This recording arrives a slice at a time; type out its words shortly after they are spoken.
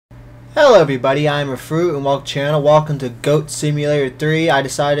Hello everybody, I'm Refruit and welcome to the channel. Welcome to Goat Simulator 3. I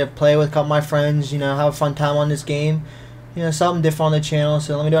decided to play with a couple of my friends, have a fun time on this game. Something different on the channel,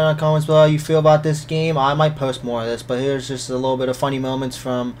 so let me know in the comments below how you feel about this game. I might post more of this, but here's just a little bit of funny moments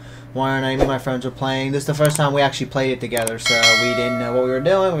from when me and my friends were playing. This is the first time we actually played it together, so we didn't know what we were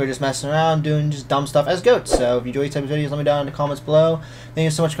doing. We were just messing around, doing just dumb stuff as goats. So if you enjoy these types of videos, let me know in the comments below. Thank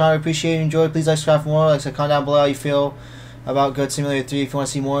you so much, Connor. I appreciate it. Enjoy. Please like, subscribe for more. Like I said, comment down below how you feel about Goat Simulator 3. If you want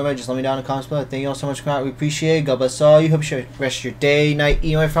to see more of it, just let me know in the comments below. Thank you all so much, Connor. We appreciate it. God bless all you. Hope you have the rest of your day, night,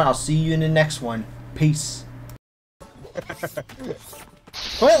 evening, my friend. I'll see you in the next one. Peace.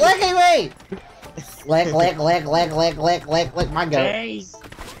 Quit licking me! Lick my goat. Jeez.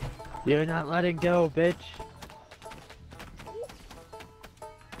 You're not letting go, bitch.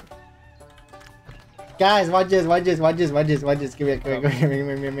 Guys, watch this. Give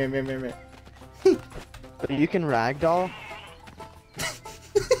me. You can ragdoll?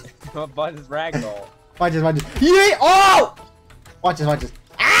 What button's ragdoll? Watch this. Yeah! Oh! Watch this.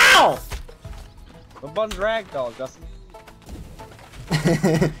 Ow! What button's ragdoll, Justin?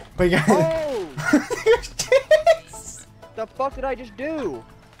 But guys, Oh! The fuck did I just do?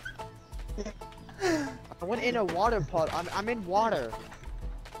 I went in a water pot. I'm in water.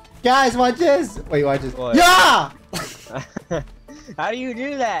 guys, watch this. Wait, watch this. What? Yeah! How do you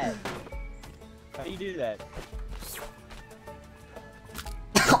do that? How do you do that?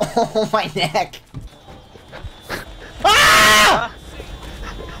 Oh, my neck. Ah!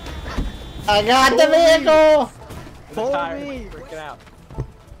 I got the vehicle. The Follow tire me. is freaking out.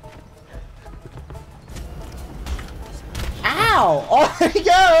 Ow! Oh, there he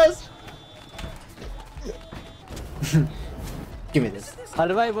goes. Give me this. How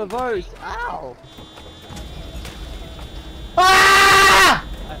do I reverse? Ow! Ah!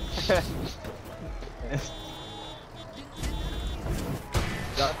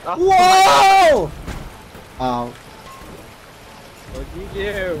 Whoa! Oh. What'd you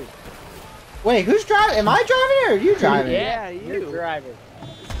do? Wait, who's driving? Am I driving or are you driving? Yeah, You're you. driving.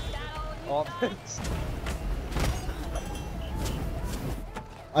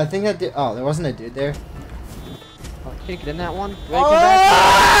 I think that dude. Oh, there wasn't a dude there. Oh, can't get in that one. Ready, come back.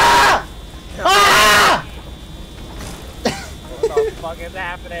 Ah! Ah! What the fuck is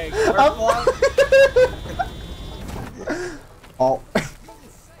happening? We're Oh.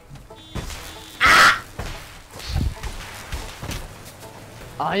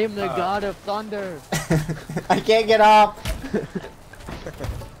 I am the god of thunder. I can't get up.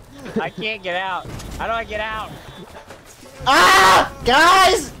 I can't get out. How do I get out? Ah!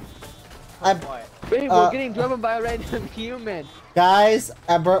 Guys! What? Wait, we're getting driven by a random human. Guys,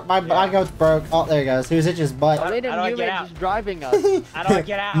 I broke my goat's broke. Oh, there he goes. Who's itching his A butt? random How do I get human out? just driving us. How do I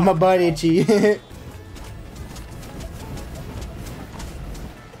get out? My butt itchy.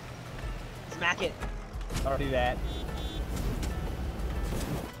 Smack it. Don't do that.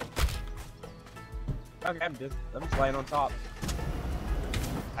 Okay, I'm just laying on top.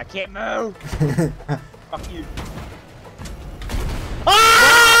 I can't move. Fuck you.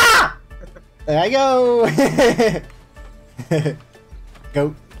 Ah! There I go.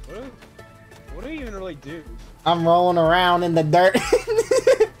 Goat. What do you even really do? I'm rolling around in the dirt.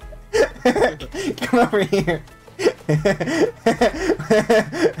 Come over here.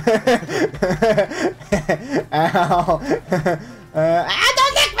 Ow.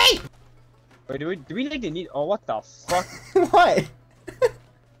 Don't lick me! Wait, do we need? Oh, what the fuck? What?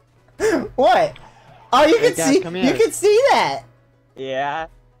 What? Oh, you Hey, can guys, see. come You here. can see that. Yeah.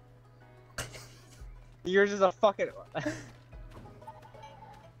 You're just a fucking.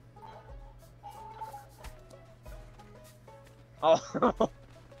 Oh.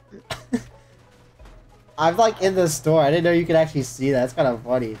 I'm like in the store. I didn't know you could actually see that. That's kind of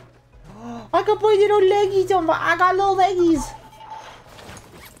funny. I can put little leggies on my. I got little leggies.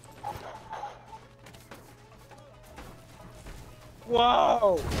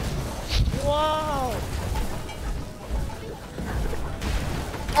 Whoa! Whoa!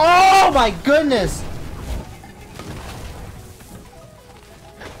 Oh my goodness!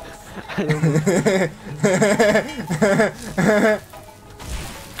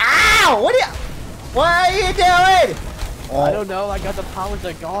 Ow! What are you doing? I don't know, I got the powers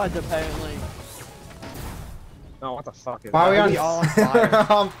of gods apparently. No, what the fuck is Why are we that? on,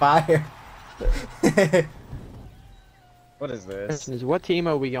 on fire? on fire? What is this? What team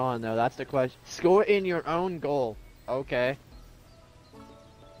are we on though? That's the question. Score in your own goal. Okay.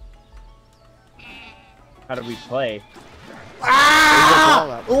 How do we play?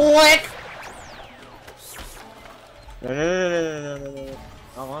 Ah! Lick! No.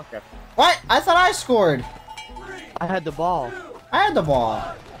 Oh, okay. What? I thought I scored. I had the ball. I had the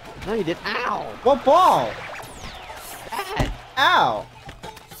ball. No, you did. Ow! What ball? Dad! Ow!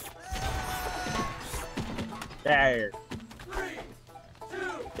 Get out of here.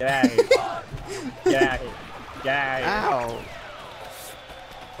 Get out of here. Get out of here. Get out of here. Ow!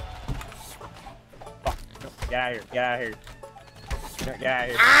 Fuck. Get out of here. Get out of here. Get out of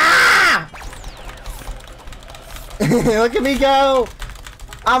here. Ah! Look at me go!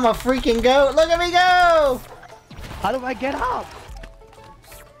 I'm a freaking goat! Look at me go! How do I get up?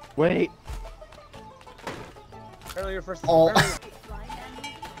 Wait. Earlier first. Oh. It was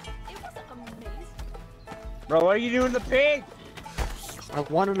amazing. Bro, what are you doing to the pig? I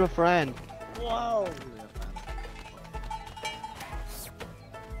wanted a friend. Whoa.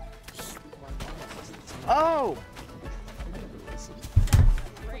 Oh!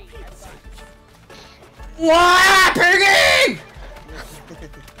 Great. What? Piggy!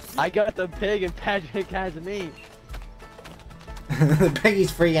 I got the pig and Patrick has me. The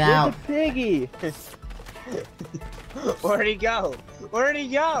piggy's freaking Where's out. the piggy? Where'd he go? Where'd he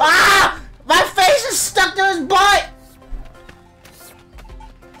go? Ah! My face is stuck to his butt!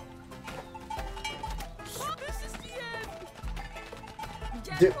 This is the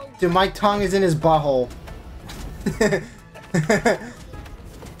end. Dude, my tongue is in his butthole.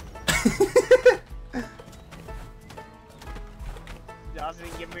 Dawson,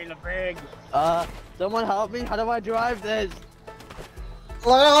 give me the pig. Someone help me. How do I drive this?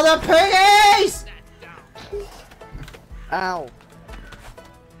 Look at all the piggies! Ow.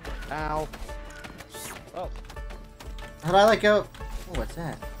 Ow. Oh. How do I let go? Oh, what's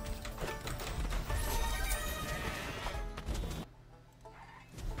that?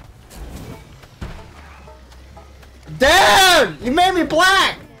 Dude! You made me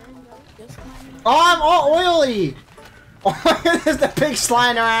black! Oh, I'm all oily! Oh my goodness, the pig's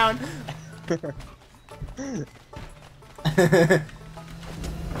sliding around!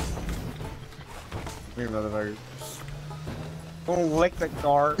 Here, motherfucker. Don't lick the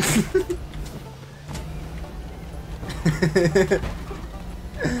car.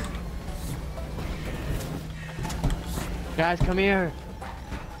 Guys, come here.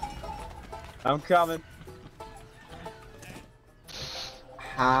 I'm coming.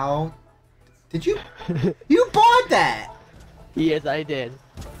 How? Did you? You bought that! Yes, I did.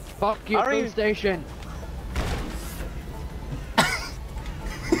 Fuck you, I don't food even- station.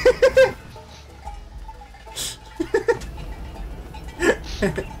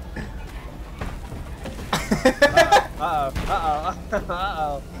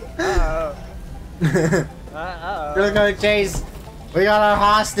 We're gonna chase. We got our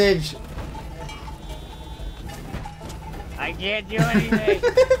hostage. I can't do anything.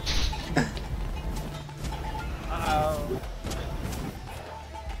 Uh-oh.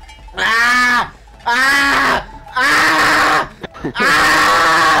 Ah! Ah! Ah!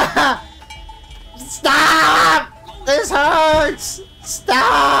 Ah! Stop! This hurts!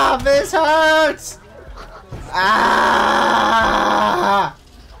 Stop! This hurts! Ah!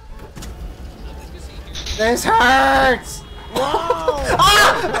 This hurts! Whoa!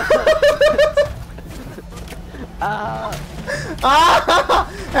 Ah! Ah!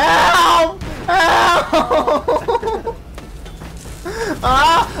 Help! Help!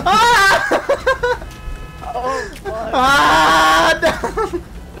 Ah! Ah! Oh, fuck. Ah! No!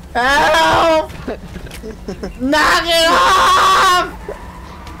 Help! Knock it off!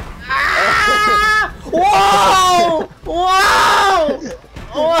 Ah! Whoa! Whoa!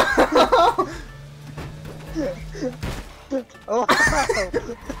 Whoa! Oh.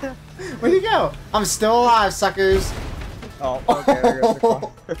 Where'd you go? I'm still alive, suckers. Oh, okay, there goes the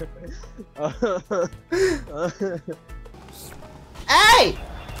car. Hey!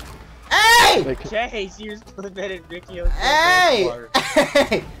 Hey! Wait, Chase, you just prevented Ricky. Hey!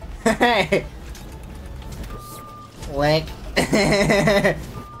 Hey! Hey! Lick.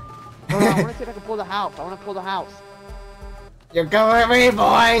 hold on, I wanna see if I can pull the house. I wanna pull the house. You're coming with me,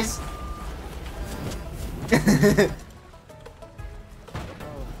 boys! Goodness.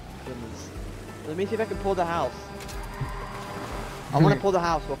 Let me see if I can pull the house. I wanna pull the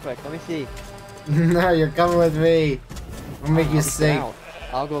house real quick. Let me see. No, you're coming with me. I'll make you I'll sink. get out.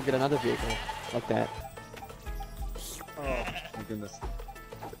 I'll go get another vehicle. Like that. Oh, my goodness.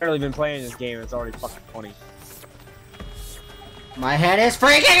 I've barely been playing this game, it's already fucking 20. My head is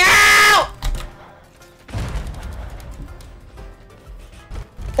freaking out!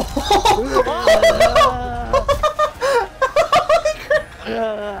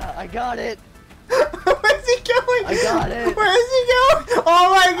 I got it. Where's he going? I got it. Where is he going? Oh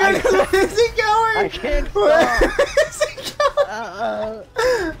my goodness, where is he going? I can't Where stop. is he going?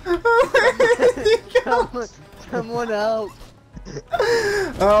 Where is he going? Someone help.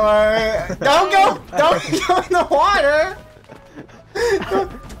 Alright. Don't go in the water!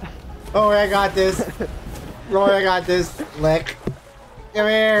 Oh, I got this. Roy, I got this. Lick. Come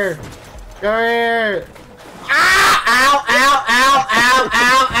here. Come here. Ah! Ow! Ow! Ow! Ow!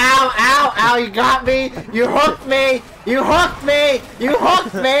 Ow! Ow! Ow! Ow! You got me! You hooked me! You hooked me! You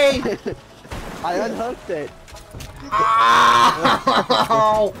hooked me! I unhooked it.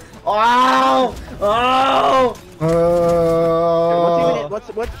 Ow! Ow! Oh!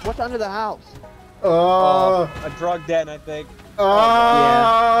 What's under the house? Oh! A drug den, I think.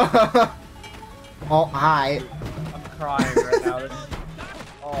 Oh! Oh, hi. I'm crying right now. This is...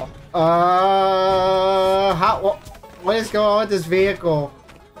 Oh. What is going on with this vehicle?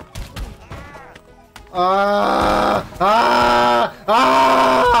 Ah!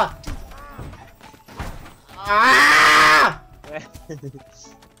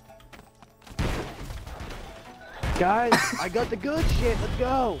 Guys, I got the good shit. Let's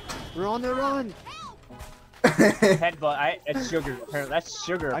go. We're on the run. Headbutt. It's sugar. Apparently, that's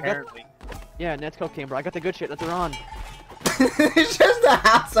sugar. I got- Apparently. Yeah, Ned's cocaine, bro. I got the good shit. Let's run. It's just a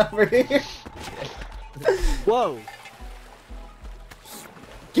house over here. Whoa.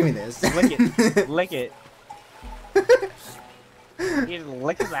 Give me this. Lick it. Lick it. He just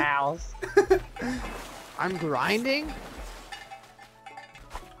lick his house. I'm grinding?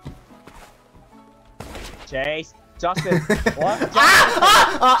 Chase. Justin. What?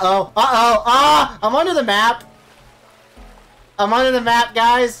 Uh-oh. I'm under the map. I'm under the map,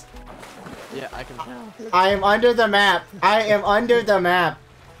 guys. Yeah, I can tell. I am under the map. I am under the map.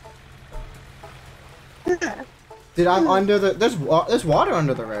 Dude, I'm under the... There's water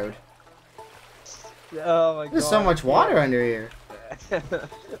under the road. Oh my god. There's so much water under here.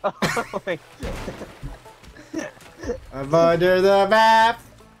 Oh my I'm under the map.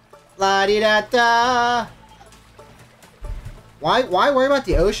 La-di-da-da. Why worry about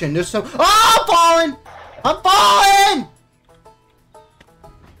the ocean? There's so... Oh, I'm falling! I'm falling!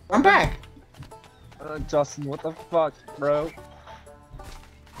 I'm back. Justin, what the fuck, bro?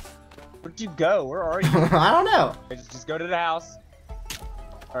 Where'd you go? Where are you? I don't know. Just go to the house.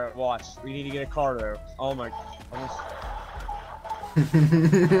 Alright, watch. We need to get a car though. Oh my...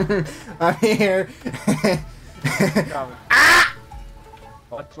 I'm here. Ah!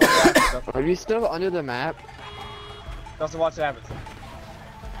 Watch what happens. Are you still under the map? Justin, watch what happens.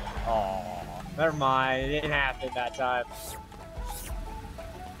 Oh, never mind. It didn't happen that time.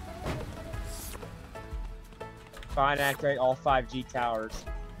 Fine, activate all 5G towers.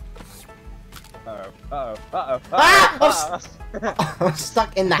 Uh-oh. Uh-oh. Uh-oh. Ah! Uh-oh. I'm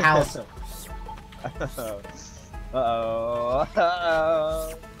stuck in the house. Uh-oh. Uh-oh.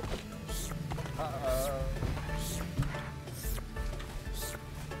 Uh-oh. Uh-oh.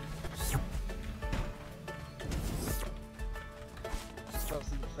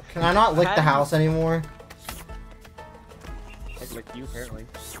 Can I not lick the house anymore? I can lick you, apparently.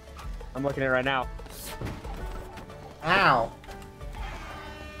 I'm looking at it right now. Ow.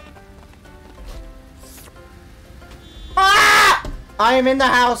 Ah! I am in the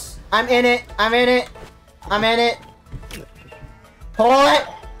house. I'm in it. I'm in it. I'm in it. Pull it.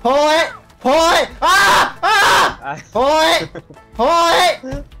 Pull it. Pull it. Ah! Ah! Pull it. Pull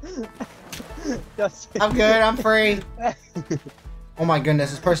it. I'm good. I'm free. Oh my goodness,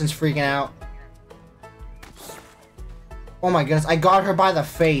 this person's freaking out. Oh my goodness, I got her by the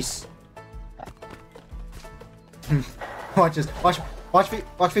face. Watch this.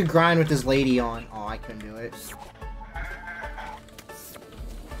 Watch me grind with this lady on. Oh, I couldn't do it.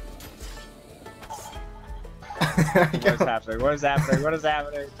 What is happening? What is happening? What is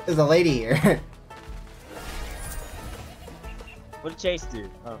happening? There's a lady here. What did Chase do?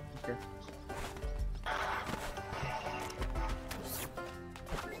 Oh, okay.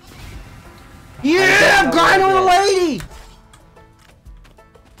 Yeah, grind on a lady.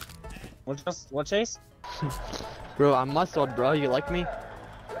 What Chase? Bro, I'm muscled, bro. You like me?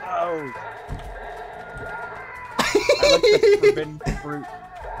 Oh. I like the forbidden fruit.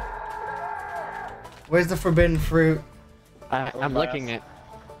 Where's the forbidden fruit? I'm licking it.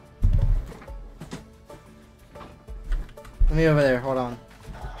 Let me over there. Hold on.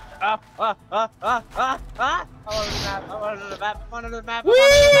 I'm under the map. I'm under the map. I'm under the map. Whee!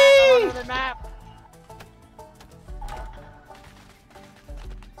 I'm under the map.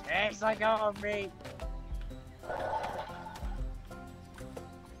 Chase, let go of me.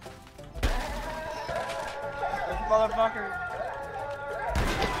 This motherfucker.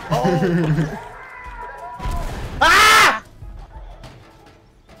 Oh. Ah!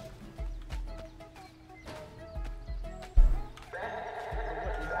 What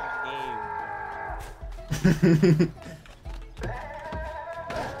is this game?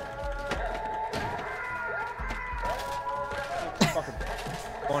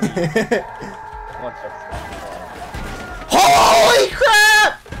 funny. What the fuck? Holy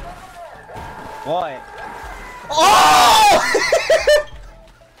crap! What? Oh!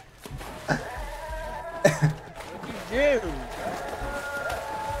 What'd you do?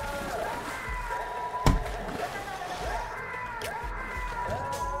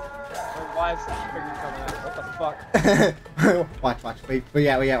 Why is this figure coming out? What the fuck? Watch. Wait,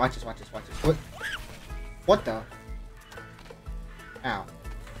 yeah, watch this. What the? Ow.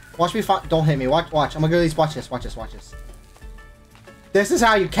 Watch me don't hit me. Watch. I'm gonna go these. Watch this. This is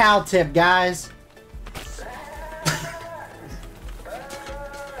how you cow tip, guys.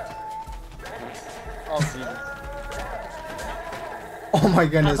 Oh, Jesus. Oh my How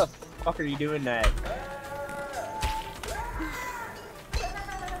goodness. the fuck are you doing that?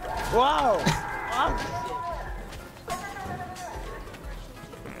 Whoa! Oh,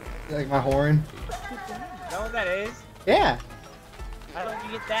 Like my horn. shit. Know what that is? Yeah, How did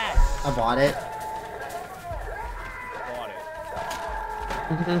you get that? I bought it. Bought it.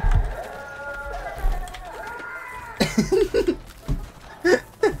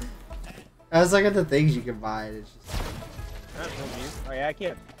 I was looking at the things you can buy. And it's just... That's no view. Oh yeah, I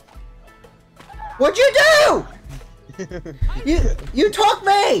can. What'd you do? You took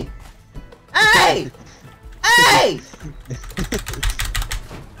me! Hey! Hey!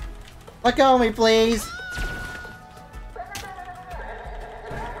 Let go of me, please.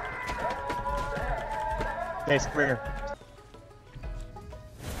 Okay, square.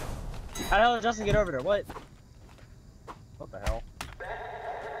 How the hell did Justin get over there? What? What the hell?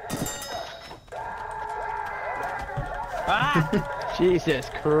 Ah! Jesus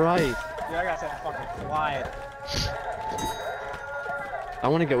Christ. Dude, I gotta set fucking quiet. I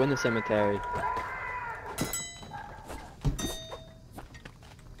want to go in the cemetery.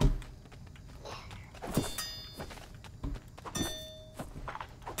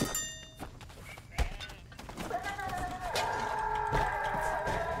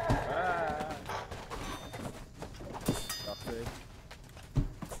 Justin.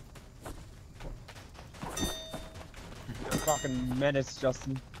 You're a fucking menace,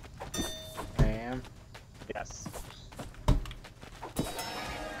 Justin. I am. Yes.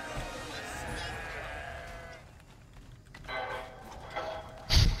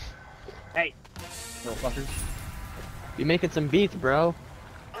 Hey! Little fuckers. You making some beats, bro?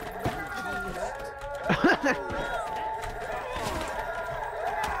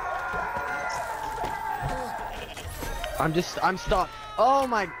 I'm stuck. Oh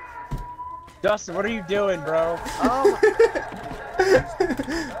my. Justin, what are you doing, bro? Oh my.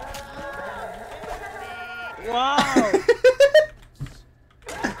 Wow! I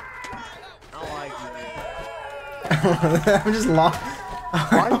don't like you. I'm just lost.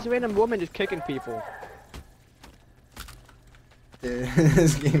 Why is this random woman just kicking people? Dude,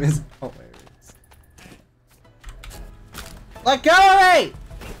 this game is hilarious. Let go of me!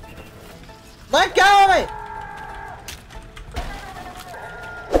 Let go of me!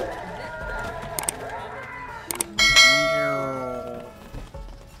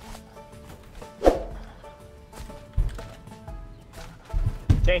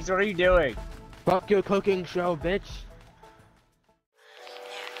 Chase, what are you doing? Fuck your cooking show, bitch.